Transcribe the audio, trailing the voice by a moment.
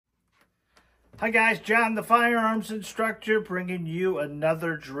Hi guys, John the firearms instructor bringing you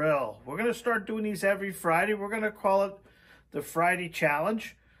another drill. We're going to start doing these every Friday. We're going to call it the Friday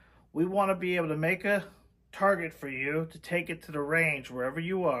challenge. We want to be able to make a target for you to take it to the range wherever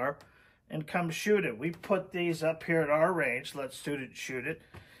you are and come shoot it. We put these up here at our range. Let students shoot it.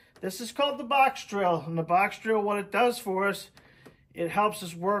 This is called the box drill. And the box drill, what it does for us, it helps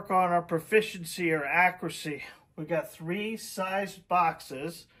us work on our proficiency or accuracy. We got 3 sized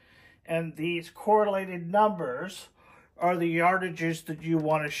boxes. And these correlated numbers are the yardages that you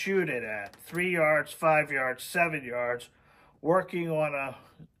want to shoot it at. 3 yards, 5 yards, 7 yards. Working on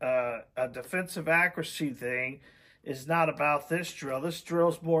a defensive accuracy thing is not about this drill. This drill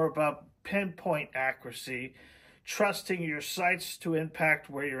is more about pinpoint accuracy, trusting your sights to impact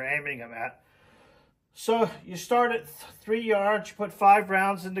where you're aiming them at. So you start at 3 yards, you put 5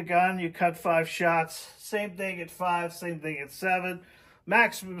 rounds in the gun, you cut 5 shots. Same thing at 5, same thing at 7.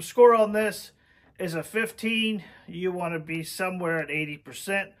 Maximum score on this is a 15. You want to be somewhere at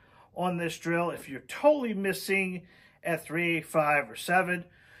 80% on this drill. If you're totally missing at 3, 5, or 7,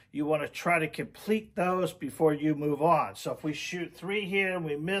 you want to try to complete those before you move on. So if we shoot 3 here and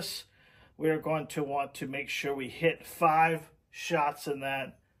we miss, we're going to want to make sure we hit 5 shots in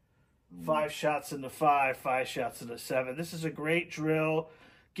that, 5 shots in the 5, 5 shots in the 7. This is a great drill.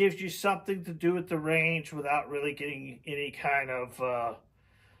 Gives you something to do at the range without really getting any kind of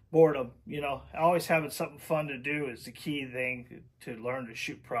boredom. You know, always having something fun to do is the key thing to learn to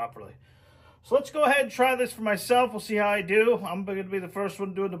shoot properly. So let's go ahead and try this for myself. We'll see how I do. I'm going to be the first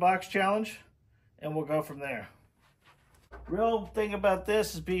one doing the box challenge, and we'll go from there. Real thing about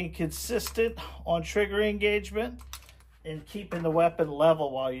this is being consistent on trigger engagement and keeping the weapon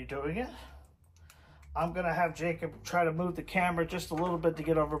level while you're doing it. I'm going to have Jacob try to move the camera just a little bit to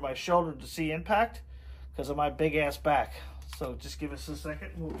get over my shoulder to see impact because of my big ass back. So just give us a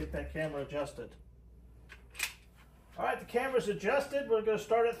second and we'll get that camera adjusted. All right, the camera's adjusted. We're going to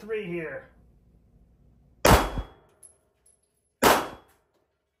start at 3 here.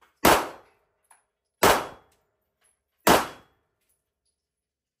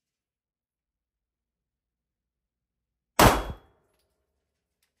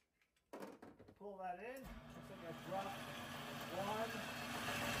 Pull that in. I think I dropped 1.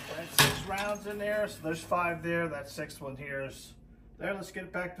 That's 6 rounds in there, so there's 5 there. That 6th one here is there. Let's get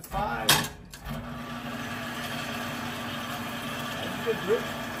it back to 5. That's a good group.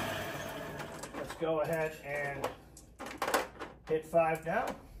 Let's go ahead and hit 5 now.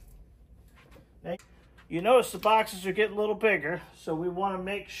 Now, you notice the boxes are getting a little bigger, so we want to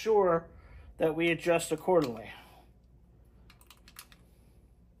make sure that we adjust accordingly.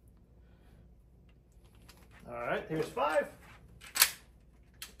 All right, here's 5.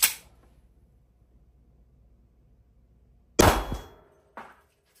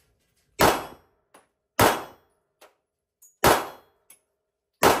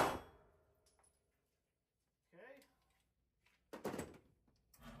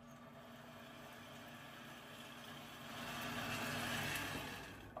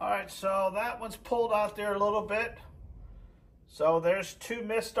 All right, so that one's pulled out there a little bit. So there's 2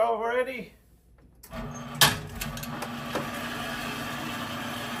 missed already.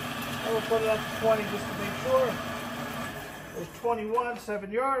 We'll put it up to 20 just to make sure. There's 21,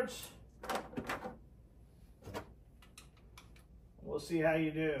 7 yards. We'll see how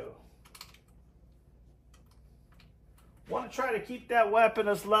you do. Want to try to keep that weapon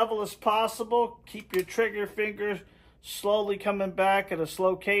as level as possible. Keep your trigger finger slowly coming back at a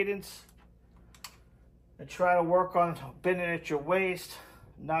slow cadence. And try to work on bending at your waist,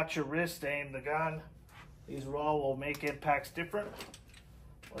 not your wrist to aim the gun. These all will make impacts different.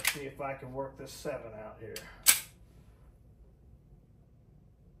 Let's see if I can work this 7 out here.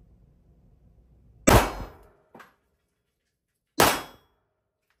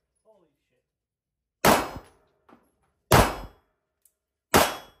 Holy shit.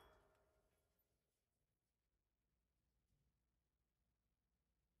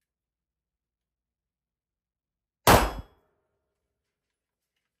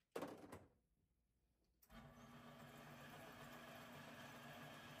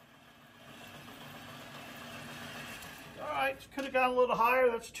 Could have gone a little higher.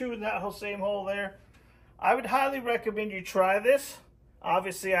 That's 2 in that whole same hole there. I would highly recommend you try this.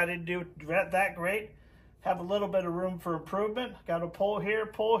 Obviously, I didn't do that great. Have a little bit of room for improvement. Got to pull here,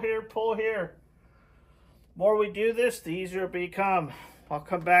 pull here, pull here. More we do this, the easier it become. I'll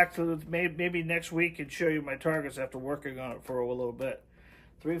come back to maybe next week and show you my targets after working on it for a little bit.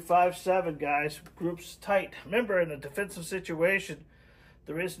 3, 5, 7, guys. Group's tight. Remember, in a defensive situation,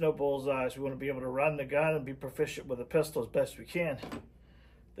 there is no bullseyes. We want to be able to run the gun and be proficient with a pistol as best we can.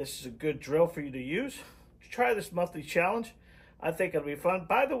 This is a good drill for you to use. Try this monthly challenge. I think it'll be fun.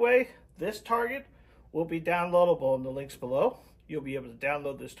 By the way, this target will be downloadable in the links below. You'll be able to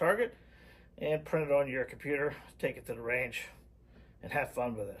download this target and print it on your computer, take it to the range, and have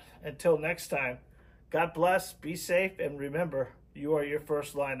fun with it. Until next time, God bless, be safe, and remember, you are your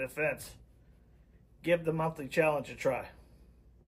first line of defense. Give the monthly challenge a try.